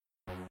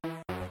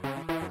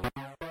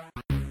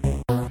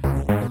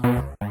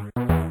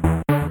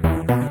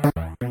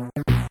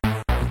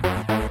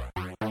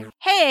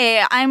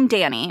I'm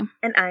Danny.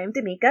 And I'm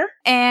Danica.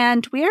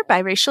 And we are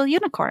Biracial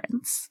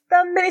Unicorns.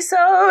 The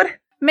Minisode!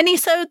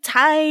 Minisode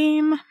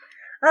time!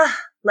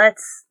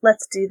 Let's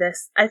do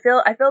this. I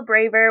feel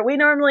braver. We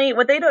normally,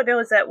 what they don't know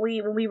is that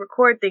when we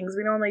record things,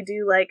 we normally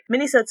do like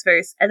minisodes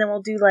first, and then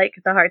we'll do like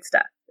the hard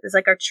stuff. It's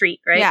like our treat,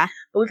 right? Yeah.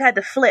 But we've had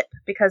to flip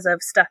because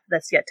of stuff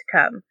that's yet to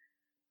come.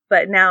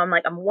 But now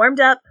I'm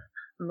warmed up.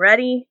 I'm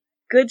ready.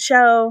 Good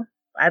show.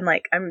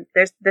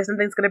 There's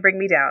something's gonna bring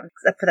me down,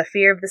 except for the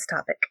fear of this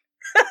topic.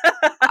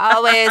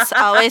 always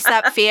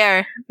that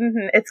fear.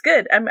 Mm-hmm. It's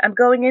good. I'm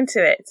going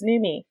into it. It's new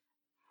me.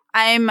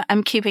 I'm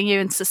keeping you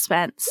in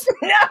suspense.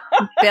 No!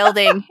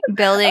 building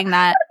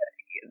that.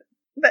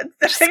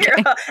 That's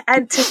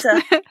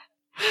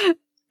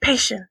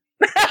anticipation.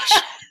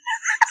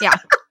 Yeah.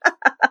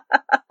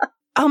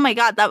 Oh my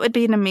God, that would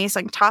be an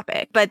amazing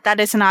topic. But that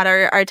is not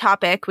our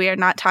topic. We are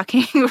not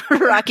talking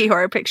Rocky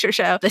Horror Picture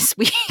Show this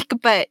week.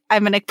 But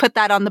I'm going to put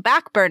that on the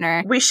back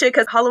burner. We should,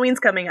 because Halloween's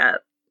coming up.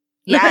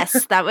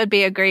 Yes, that would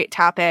be a great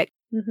topic.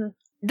 Mm-hmm.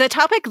 The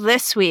topic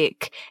this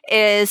week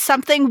is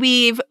something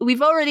we've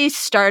already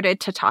started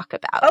to talk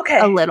about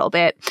a little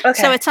bit. Okay.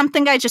 So it's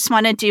something I just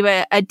want to do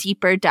a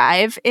deeper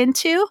dive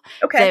into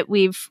that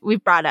we've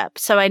brought up.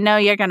 So I know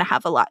you're going to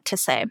have a lot to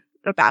say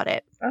about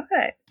it.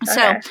 Okay.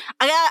 So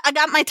I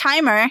got my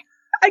timer.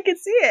 I can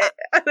see it.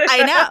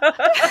 I know.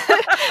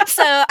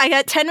 So I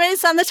got 10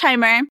 minutes on the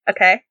timer.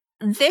 Okay.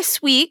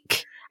 This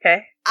week,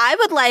 I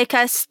would like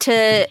us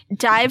to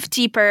dive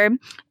deeper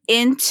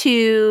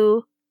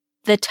into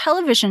the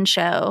television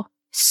show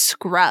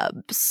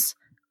Scrubs.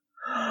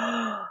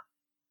 I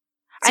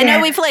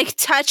know we've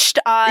touched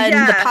on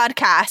the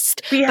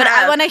podcast, but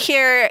I want to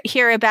hear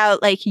about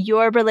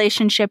your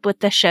relationship with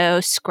the show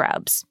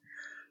Scrubs.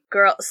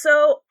 Girl,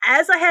 so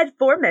as I had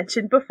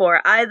forementioned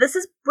before, this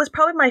was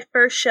probably my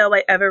first show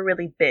I ever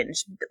really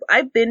binged.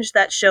 I binged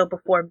that show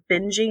before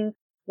binging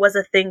was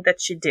a thing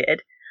that you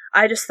did.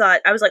 I just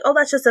thought, I was like, oh,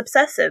 that's just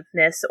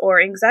obsessiveness or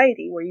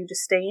anxiety where you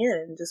just stay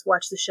in and just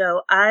watch the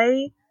show.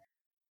 I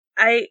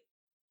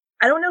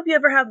don't know if you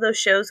ever have those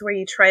shows where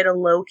you try to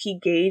low-key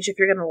gauge if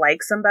you're going to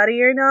like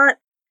somebody or not,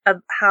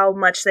 of how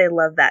much they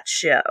love that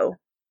show.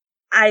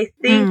 I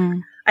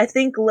think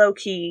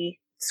low-key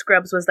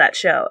Scrubs was that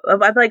show.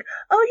 I'm like,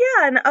 oh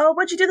yeah, and oh,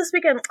 what'd you do this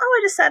weekend? Oh,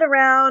 I just sat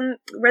around,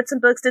 read some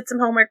books, did some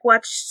homework,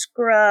 watched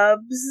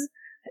Scrubs,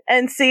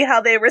 and see how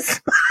they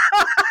respond.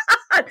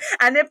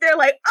 And if they're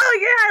like, oh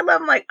yeah, I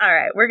love them, like, all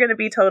right, we're going to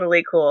be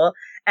totally cool.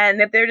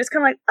 And if they're just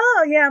kind of like,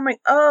 oh yeah, I'm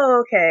like,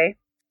 oh, okay.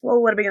 Well,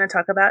 what are we going to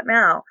talk about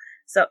now?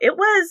 So it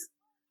was,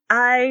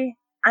 I'm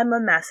a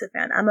massive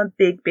fan. I'm a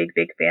big, big,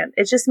 big fan.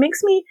 It just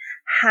makes me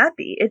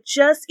happy. It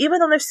just, even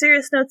though there's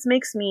serious notes,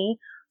 makes me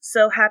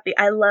so happy.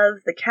 I love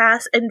the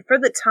cast. And for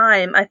the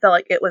time, I felt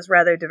like it was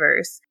rather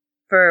diverse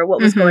for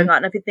what was going on.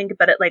 And if you think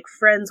about it,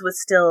 Friends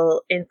was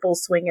still in full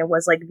swing and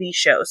was the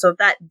show. So if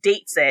that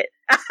dates it.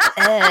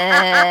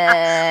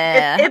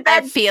 I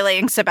have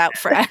feelings about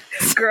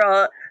Friends.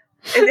 Girl,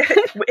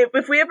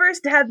 if we ever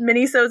have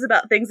minisodes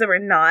about things that were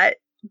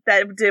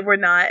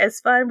not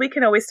as fun, we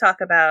can always talk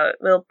about,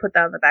 we'll put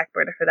that on the back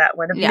burner for that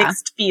one, of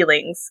mixed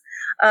feelings.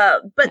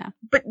 But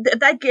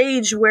that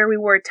gauge where we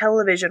were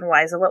television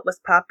wise and what was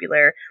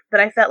popular,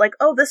 that I felt like,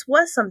 oh, this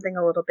was something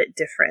a little bit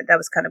different that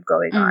was kind of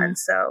going on.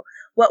 So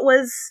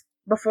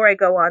before I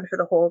go on for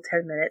the whole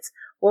 10 minutes,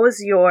 what's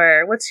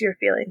your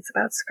feelings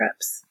about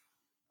Scrubs?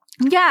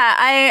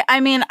 Yeah, I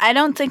mean, I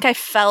don't think I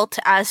felt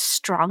as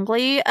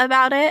strongly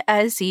about it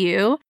as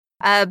you.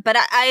 But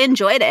I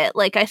enjoyed it.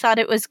 I thought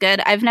it was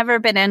good. I've never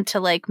been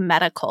into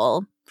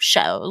medical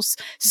shows.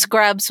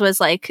 Scrubs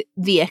was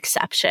the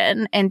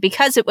exception. And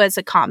because it was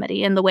a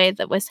comedy and the way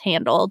that was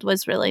handled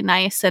was really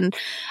nice. And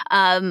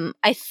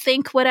I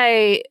think what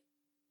I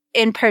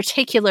in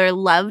particular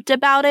loved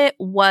about it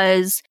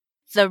was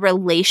the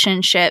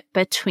relationship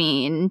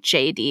between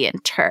JD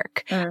and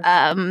Turk.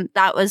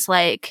 That was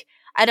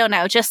I don't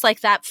know, just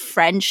that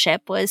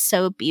friendship was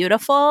so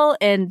beautiful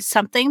and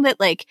something that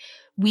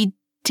we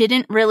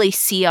didn't really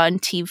see on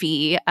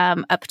TV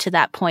up to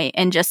that point.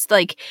 And just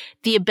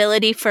the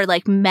ability for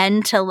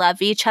men to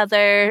love each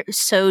other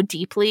so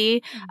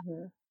deeply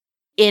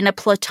in a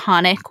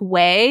platonic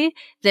way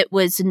that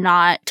was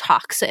not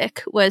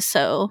toxic was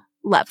so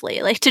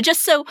lovely. To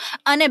just so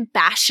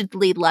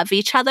unabashedly love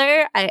each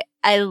other. I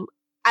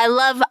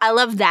love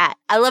that.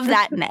 I love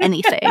that in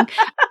anything.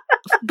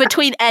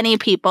 Between any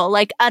people,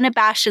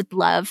 unabashed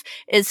love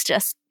is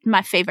just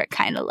my favorite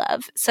kind of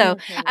love. So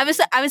I was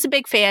a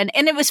big fan,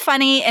 and it was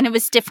funny and it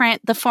was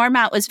different. The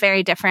format was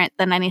very different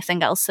than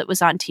anything else that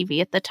was on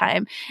TV at the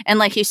time. And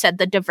like you said,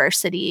 the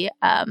diversity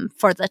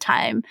for the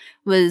time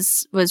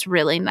was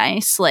really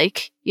nice.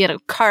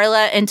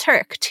 Carla and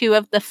Turk, 2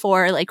 of the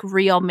 4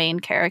 real main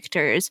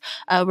characters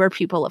were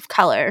people of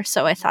color.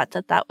 So I thought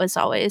that was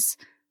always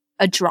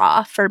a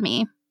draw for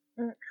me.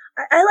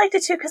 I liked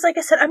it too because, like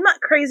I said, I'm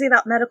not crazy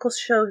about medical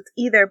shows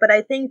either, but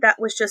I think that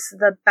was just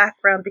the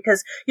background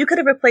because you could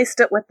have replaced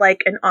it with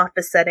like an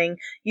office setting.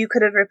 You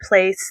could have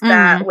replaced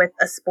that with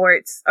a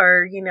sports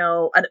or,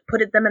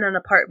 put them in an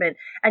apartment,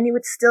 and you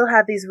would still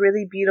have these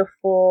really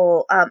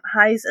beautiful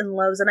highs and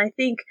lows. And I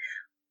think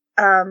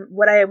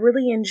what I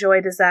really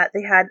enjoyed is that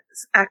they had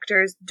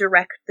actors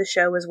direct the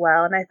show as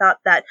well. And I thought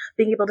that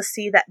being able to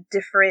see that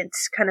different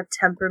kind of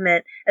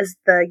temperament as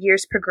the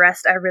years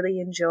progressed, I really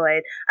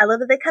enjoyed. I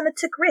love that they kind of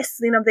took risks.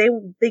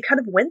 They kind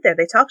of went there.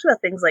 They talked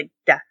about things like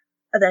death.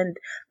 And then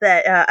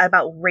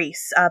about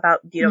race,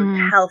 about,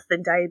 health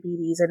and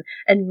diabetes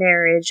and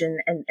marriage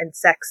and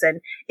sex.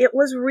 And it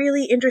was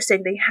really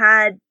interesting. They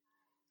had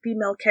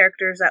female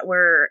characters that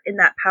were in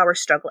that power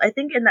struggle. I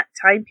think in that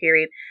time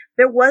period,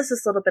 there was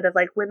this little bit of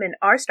like women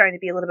are starting to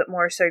be a little bit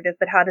more assertive,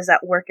 but how does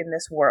that work in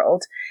this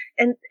world?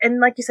 And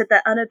like you said,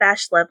 that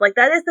unabashed love, like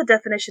that is the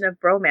definition of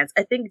bromance.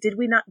 I think, did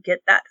we not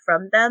get that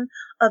from them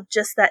of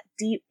just that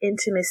deep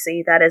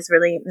intimacy that is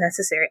really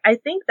necessary? I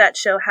think that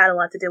show had a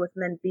lot to do with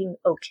men being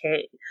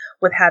okay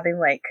with having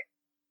like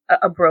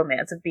a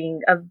bromance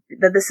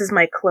that this is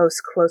my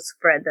close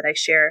friend that I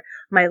share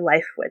my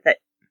life with, that,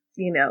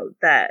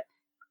 that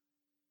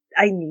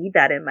I need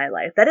that in my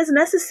life. That is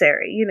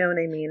necessary. You know what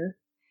I mean?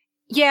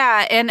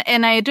 Yeah.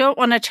 And I don't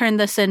want to turn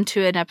this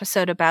into an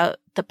episode about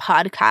the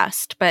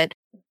podcast, but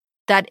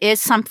that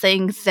is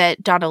something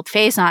that Donald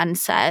Faison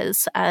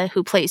says,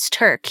 who plays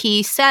Turk.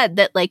 He said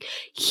that like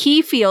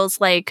he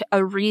feels like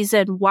a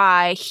reason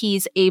why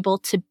he's able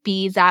to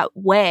be that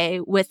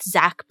way with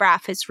Zach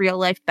Braff, his real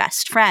life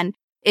best friend,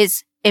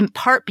 is in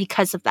part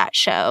because of that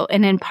show,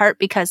 and in part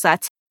because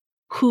that's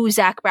who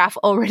Zach Braff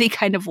already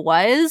kind of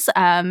was,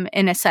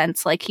 in a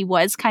sense. Like he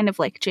was kind of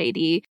like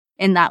JD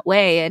in that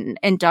way.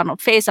 And Donald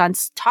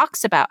Faison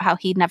talks about how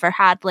he never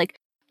had like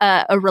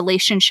a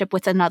relationship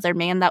with another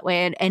man that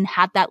way and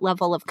had that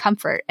level of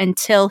comfort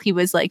until he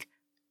was like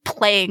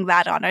playing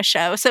that on a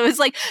show. So it was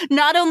like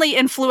not only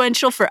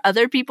influential for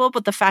other people,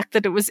 but the fact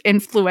that it was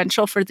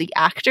influential for the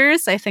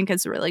actors, I think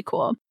is really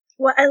cool.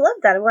 Well, I love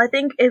that. Well, I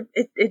think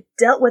it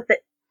dealt with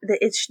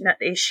not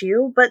the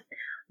issue, but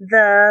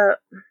the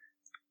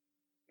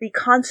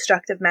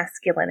construct of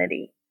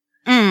masculinity,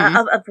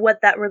 of what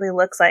that really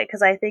looks like.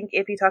 Because I think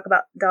if you talk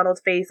about Donald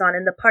Faison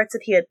and the parts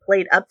that he had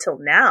played up till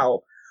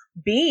now,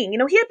 being,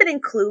 he had been in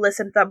Clueless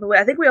and stuff, but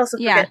I think we also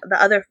forget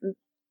the other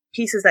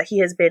pieces that he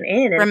has been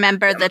in. And,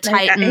 Remember the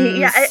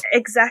Titans.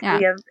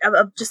 Exactly. Yeah.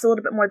 Of just a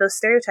little bit more of those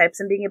stereotypes,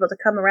 and being able to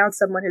come around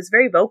someone who's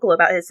very vocal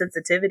about his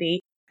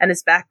sensitivity and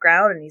his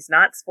background, and he's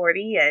not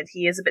sporty, and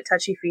he is a bit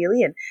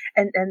touchy-feely, and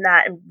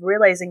that, and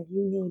realizing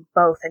you need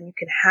both, and you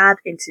can have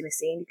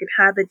intimacy, and you can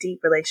have a deep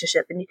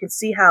relationship, and you can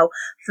see how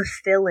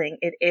fulfilling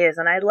it is.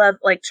 And I love,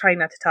 like, trying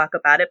not to talk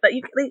about it, but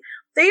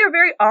they are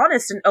very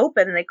honest and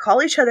open, and they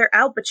call each other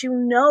out, but you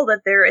know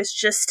that there is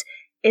just,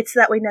 it's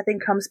that way nothing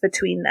comes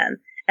between them.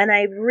 And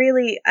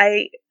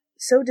I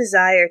so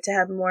desire to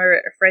have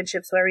more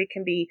friendships where we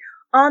can be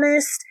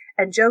honest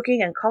and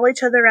joking and call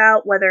each other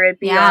out, whether it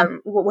be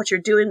what you're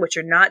doing, what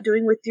you're not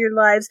doing with your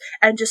lives,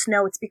 and just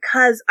know it's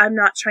because I'm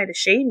not trying to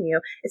shame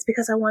you. It's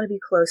because I want to be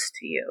close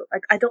to you.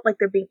 Like, I don't like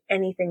there being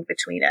anything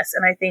between us.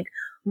 And I think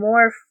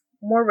more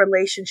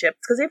relationships,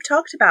 because they've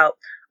talked about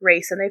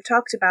race, and they've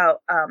talked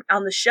about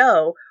on the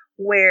show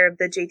where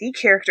the JD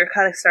character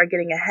kind of started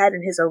getting ahead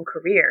in his own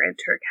career and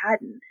Turk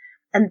hadn't.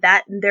 And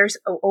there's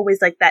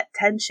always like that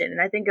tension.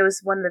 And I think it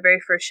was one of the very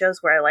first shows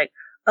where I like,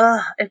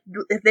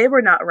 if they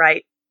were not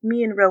right,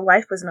 me in real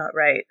life was not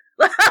right.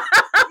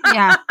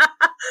 Yeah.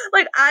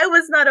 Like, I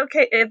was not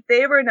okay if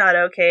they were not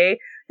okay,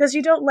 because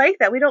you don't like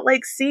that. We don't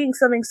like seeing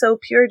something so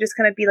pure just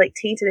kind of be like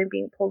tainted and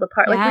being pulled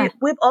apart. Yeah. Like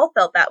we've all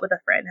felt that with a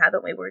friend,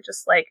 haven't we? We're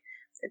just like,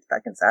 it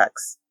fucking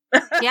sucks.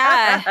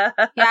 Yeah.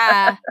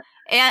 Yeah.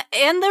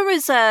 And there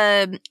was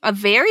a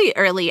very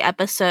early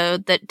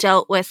episode that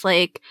dealt with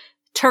like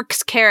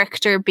Turk's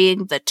character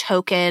being the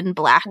token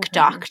black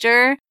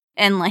doctor,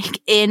 and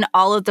like in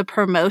all of the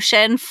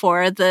promotion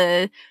for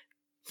the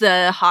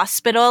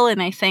hospital.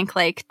 And I think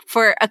like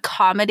for a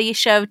comedy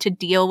show to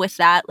deal with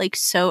that like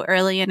so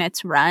early in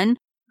its run,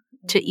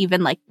 to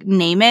even like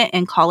name it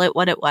and call it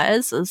what it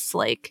was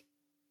like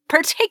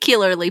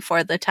particularly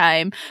for the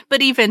time,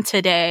 but even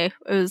today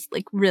it was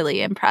like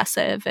really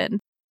impressive.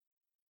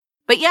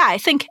 But yeah, I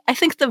think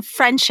the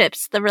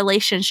friendships, the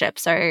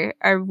relationships are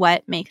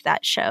what make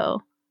that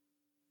show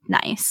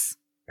nice.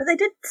 But they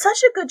did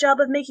such a good job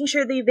of making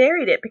sure they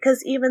varied it,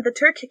 because even the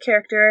Turk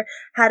character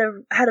had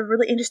a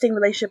really interesting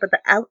relationship with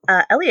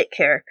the Elliot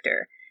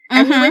character.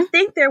 And you would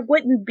think there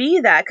wouldn't be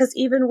that, because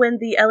even when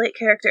the Elliot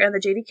character and the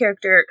JD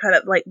character kind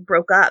of like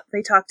broke up,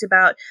 they talked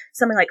about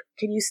something like,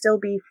 can you still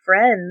be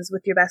friends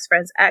with your best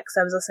friend's ex?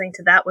 I was listening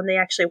to that when they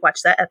actually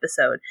watched that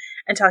episode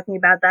and talking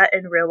about that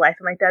in real life.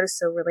 I'm like, that is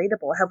so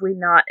relatable. Have we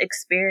not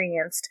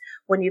experienced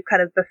when you've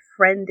kind of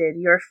befriended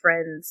your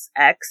friend's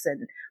ex,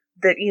 and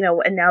that,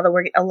 and now that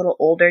we're a little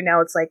older, now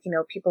it's like,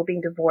 people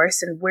being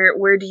divorced, and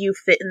where do you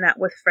fit in that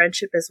with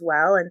friendship as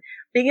well? And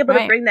being able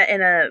to bring that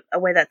in a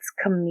way that's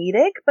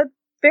comedic, but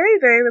very,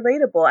 very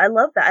relatable. I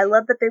love that. I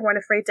love that they weren't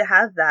afraid to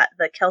have that.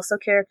 The Kelso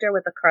character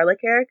with the Carla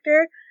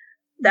character.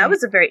 That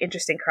was a very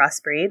interesting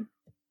crossbreed.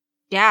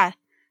 Yeah.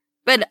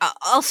 But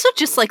also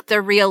just like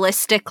the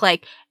realistic,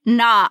 like,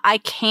 nah, I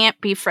can't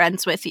be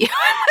friends with you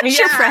unless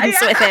you're friends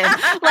with him.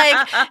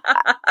 Like,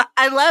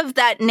 I love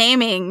that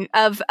naming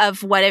of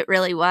what it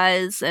really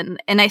was.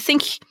 And I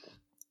think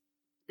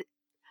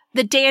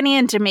the Danny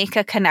and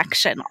Jamaica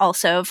connection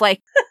also of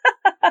like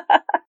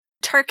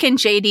Turk and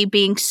JD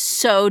being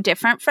so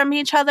different from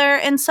each other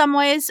in some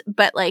ways,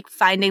 but like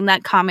finding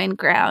that common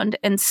ground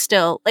and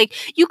still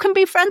like you can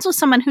be friends with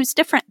someone who's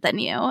different than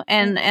you.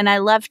 And I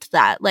loved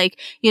that. Like,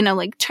 you know,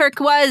 like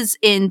Turk was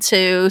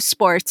into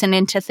sports and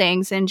into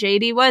things and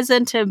JD was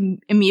into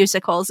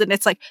musicals, and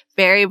it's like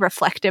very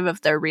reflective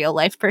of their real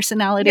life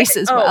personalities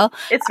as well.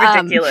 It's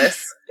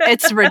ridiculous.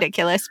 It's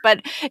ridiculous,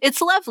 but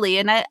it's lovely.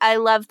 And I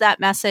love that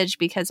message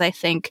because I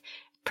think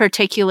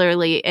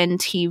particularly in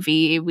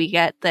TV, we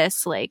get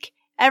this like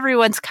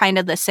everyone's kind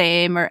of the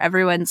same, or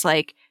everyone's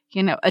like,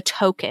 you know, a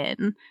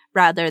token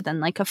rather than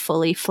like a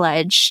fully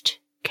fledged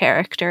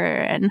character.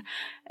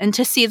 And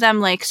to see them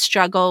like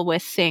struggle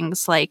with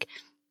things like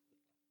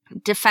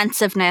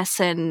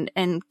defensiveness and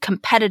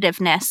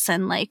competitiveness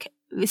and like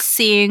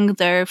seeing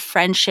their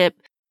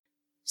friendship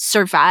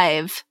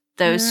survive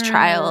those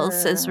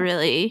trials is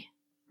really,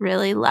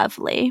 really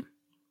lovely.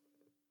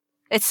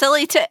 It's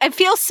silly I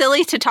feel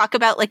silly to talk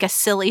about like a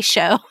silly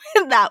show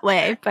in that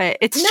way, but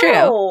it's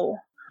true.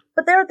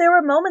 But there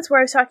were moments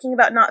where I was talking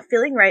about not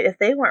feeling right. If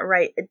they weren't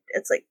right,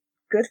 it's like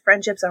good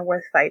friendships are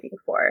worth fighting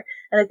for.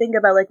 And I think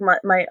about like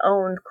my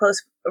own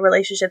close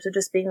relationships of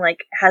just being like,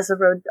 has the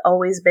road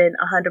always been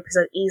 100%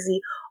 easy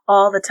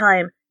all the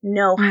time?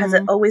 No. Has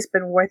it always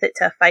been worth it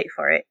to fight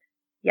for it?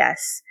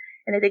 Yes.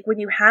 And I think when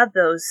you have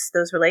those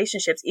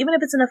relationships, even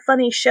if it's in a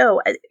funny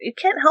show, you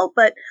can't help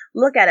but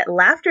look at it.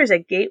 Laughter is a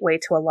gateway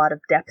to a lot of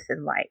depth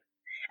in life.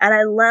 And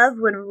I love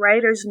when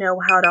writers know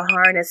how to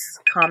harness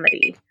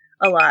comedy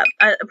a lot.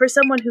 For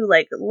someone who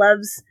like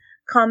loves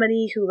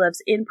comedy, who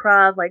loves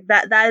improv, like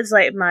that is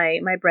like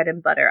my bread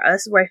and butter.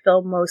 This is where I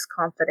feel most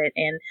confident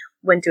in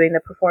when doing the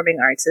performing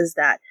arts, is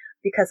that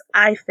because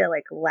I feel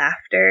like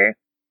laughter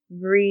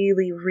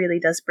really, really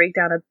does break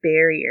down a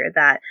barrier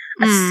that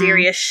a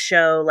serious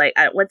show like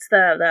what's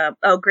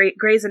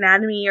Grey's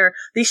Anatomy, or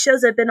these shows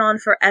that have been on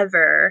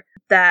forever,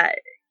 that,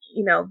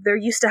 you know, they're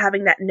used to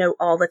having that note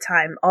all the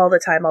time.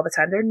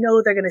 They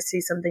know they're going to see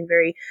something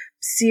very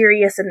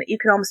serious and you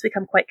can almost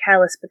become quite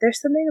callous, but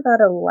there's something about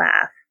a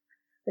laugh.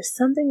 There's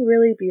something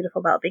really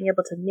beautiful about being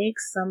able to make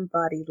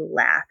somebody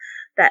laugh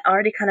that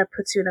already kind of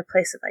puts you in a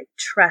place of like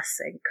trust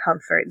and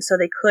comfort. And so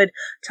they could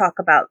talk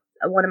about,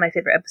 one of my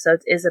favorite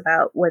episodes is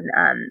about when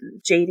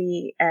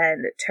JD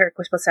and Turk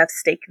were supposed to have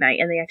steak night,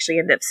 and they actually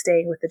ended up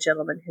staying with the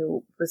gentleman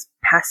who was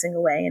passing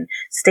away and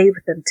stayed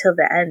with them till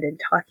the end, and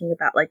talking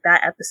about like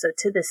that episode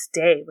to this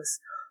day was,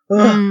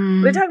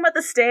 we're talking about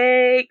the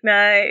steak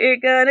night.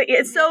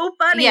 It's so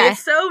funny. Yeah.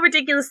 It's so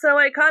ridiculous, so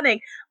iconic,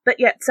 but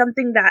yet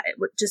something that it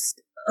would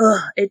just,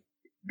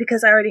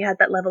 because I already had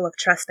that level of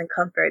trust and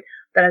comfort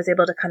that I was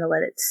able to kind of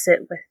let it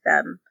sit with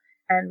them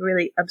and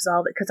really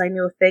absolve it, because I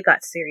knew if they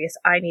got serious,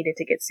 I needed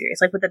to get serious.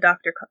 Like with the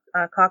Dr.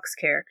 Cox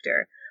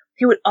character,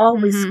 he would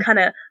always kind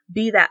of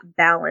be that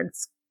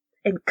balance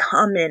and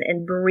come in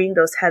and bring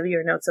those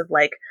heavier notes of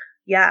like,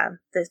 yeah,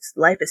 this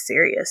life is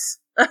serious.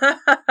 And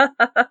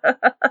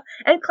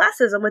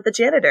classism with the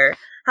janitor.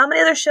 How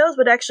many other shows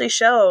would actually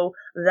show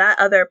that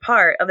other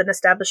part of an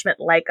establishment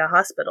like a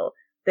hospital?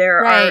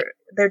 They're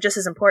just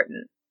as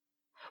important.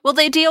 Well,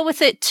 they deal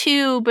with it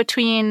too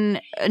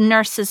between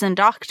nurses and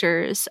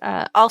doctors,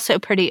 also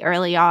pretty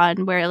early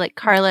on, where like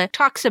Carla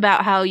talks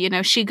about how, you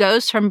know, she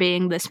goes from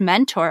being this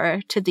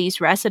mentor to these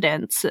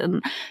residents,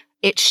 and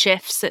it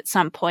shifts at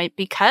some point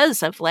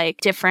because of like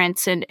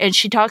difference. And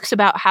she talks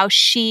about how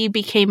she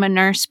became a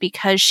nurse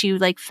because she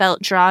like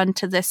felt drawn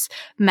to this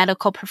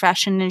medical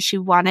profession and she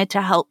wanted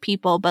to help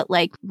people. But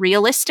like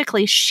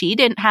realistically, she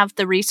didn't have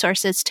the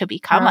resources to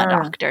become a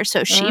doctor.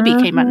 So she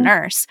became a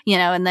nurse, you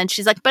know, and then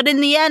she's like, but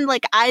in the end,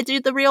 like I do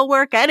the real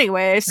work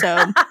anyway.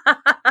 So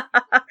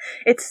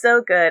it's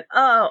so good.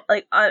 Oh,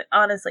 like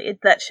honestly,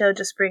 that show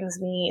just brings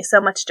me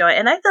so much joy.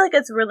 And I feel like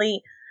it's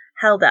really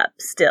held up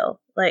still.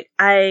 Like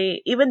I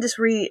even just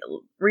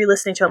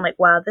re-listening to it, I'm like,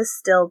 wow, this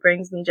still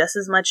brings me just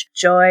as much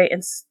joy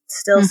and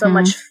still so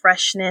much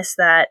freshness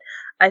that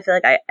I feel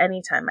like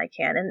anytime I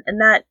can.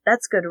 And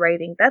that's good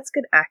writing. That's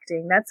good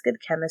acting. That's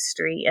good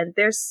chemistry. And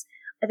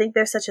I think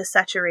there's such a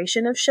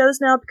saturation of shows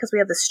now because we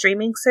have the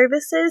streaming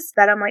services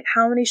that I'm like,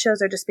 how many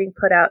shows are just being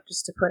put out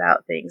just to put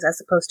out things,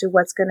 as opposed to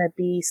what's going to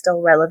be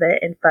still relevant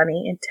and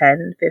funny in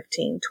 10,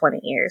 15, 20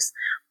 years,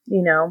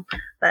 you know?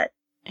 But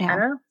I don't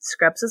know.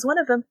 Scrubs is one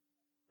of them.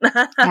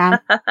 Yeah.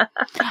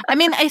 I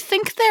mean, I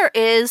think there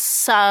is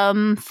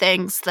some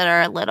things that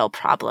are a little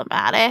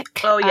problematic.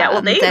 Oh, yeah.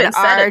 Well, they even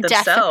said it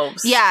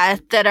themselves.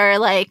 That are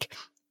like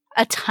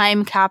a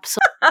time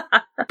capsule.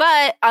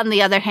 But on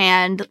the other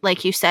hand,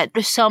 like you said,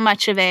 so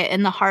much of it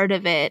and the heart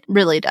of it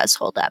really does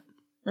hold up.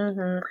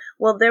 Mm-hmm.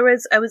 Well,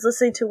 I was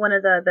listening to one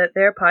of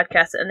their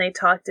podcasts, and they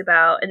talked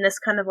about, and this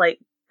kind of like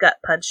gut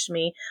punched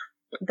me.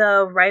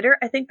 The writer,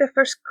 I think their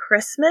first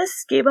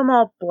Christmas gave them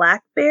all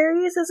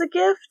blackberries as a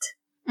gift.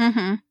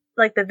 Mm-hmm.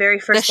 Like the very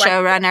first the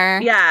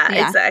showrunner.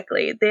 Yeah,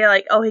 exactly. They're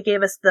like, oh, he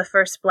gave us the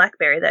first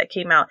blackberry that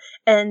came out.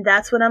 And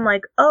that's when I'm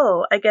like,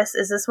 oh, I guess,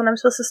 is this when I'm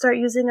supposed to start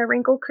using a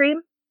wrinkle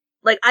cream?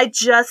 Like,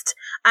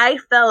 I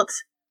felt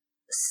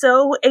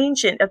so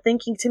ancient of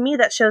thinking, to me,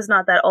 that show's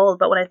not that old.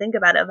 But when I think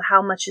about it, of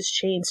how much has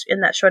changed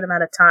in that short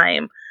amount of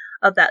time,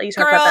 of that, you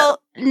talk about that.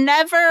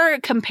 Never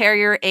compare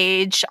your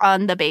age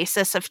on the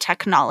basis of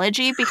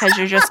technology, because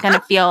you're just going to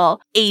feel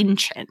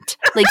ancient,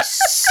 like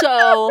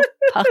so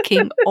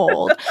fucking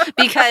old,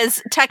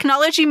 because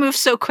technology moves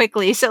so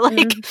quickly. So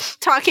like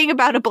talking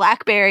about a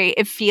BlackBerry,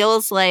 it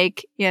feels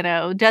like,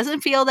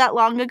 doesn't feel that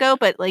long ago,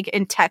 but like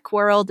in tech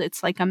world,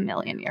 it's like a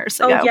million years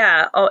ago. Oh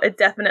yeah. Oh, it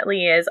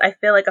definitely is. I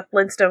feel like a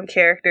Flintstone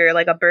character,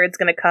 like a bird's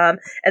going to come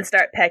and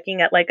start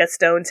pecking at like a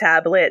stone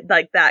tablet,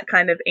 like that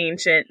kind of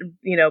ancient,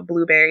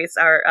 blueberries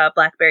or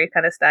blackberry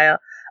kind of style.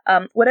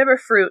 Whatever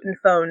fruit and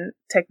phone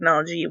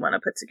technology you want to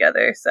put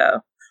together. So,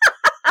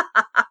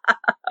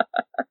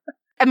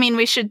 I mean,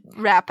 we should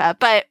wrap up.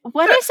 But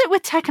what is it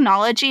with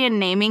technology and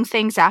naming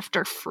things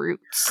after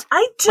fruits?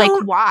 I don't.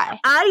 Like, why?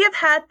 I have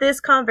had this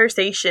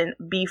conversation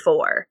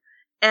before,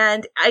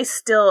 and I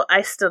still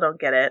don't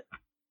get it.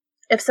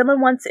 If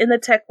someone in the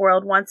tech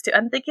world wants to,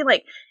 I'm thinking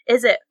like,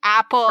 is it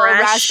apple,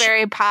 fresh?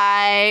 Raspberry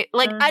Pi?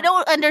 Like, I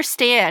don't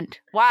understand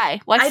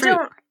why. Why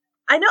fruit?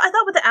 I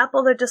thought with the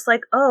apple, they're just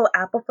like, oh,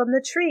 apple from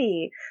the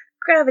tree,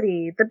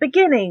 gravity, the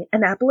beginning,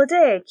 an apple a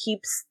day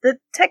keeps the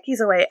techies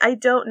away. I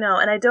don't know.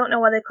 And I don't know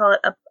why they call it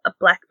a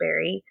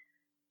blackberry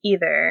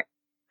either.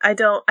 I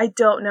don't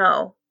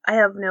know. I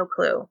have no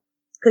clue.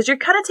 Because you're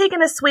kind of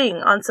taking a swing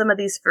on some of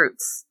these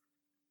fruits.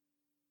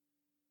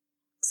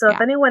 So if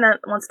anyone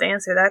wants to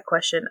answer that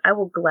question, I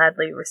will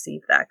gladly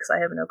receive that, because I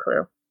have no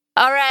clue.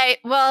 All right.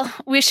 Well,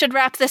 we should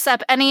wrap this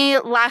up. Any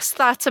last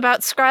thoughts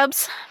about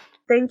Scrubs?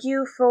 Thank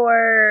you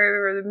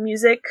for the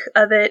music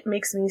of it.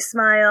 Makes me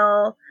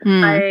smile.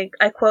 I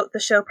quote the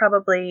show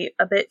probably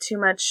a bit too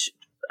much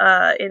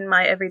in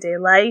my everyday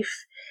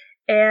life.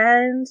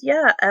 And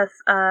yeah, if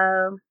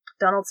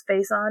Donald's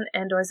Faison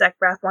and or Zach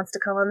Braff wants to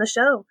come on the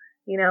show,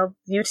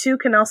 you two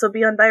can also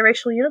be on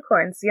Biracial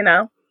Unicorns,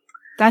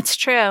 That's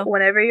true.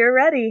 Whenever you're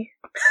ready.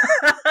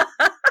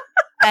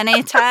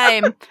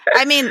 Anytime.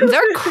 I mean,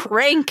 they're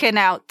cranking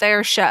out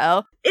their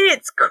show.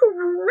 It's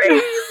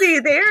crazy.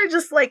 They're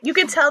just like, you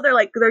can tell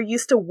they're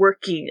used to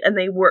working, and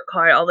they work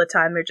hard all the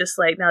time. They're just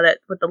like, now that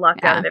with the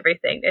lockdown and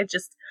everything, they're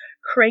just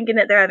cranking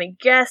it. They're having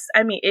guests.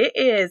 I mean, it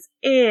is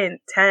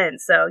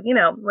intense. So,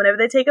 whenever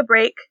they take a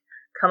break,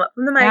 come up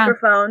from the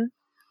microphone.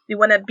 You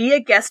want to be a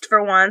guest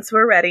for once,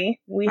 we're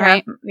ready. We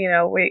have,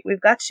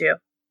 we've got you.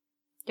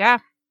 Yeah.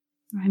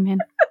 I mean,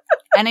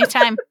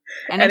 anytime.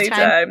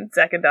 Anytime.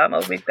 Zach and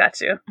Donald, we've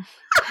got you.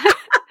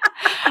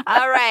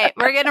 All right.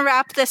 We're going to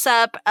wrap this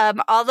up.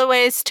 All the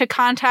ways to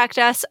contact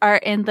us are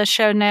in the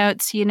show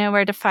notes. You know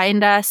where to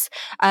find us.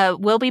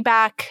 We'll be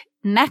back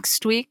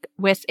next week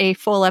with a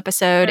full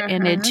episode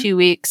and in 2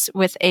 weeks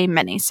with a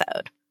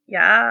mini-sode.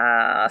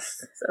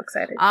 Yes. So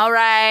excited. All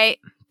right.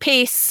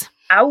 Peace.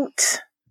 Out.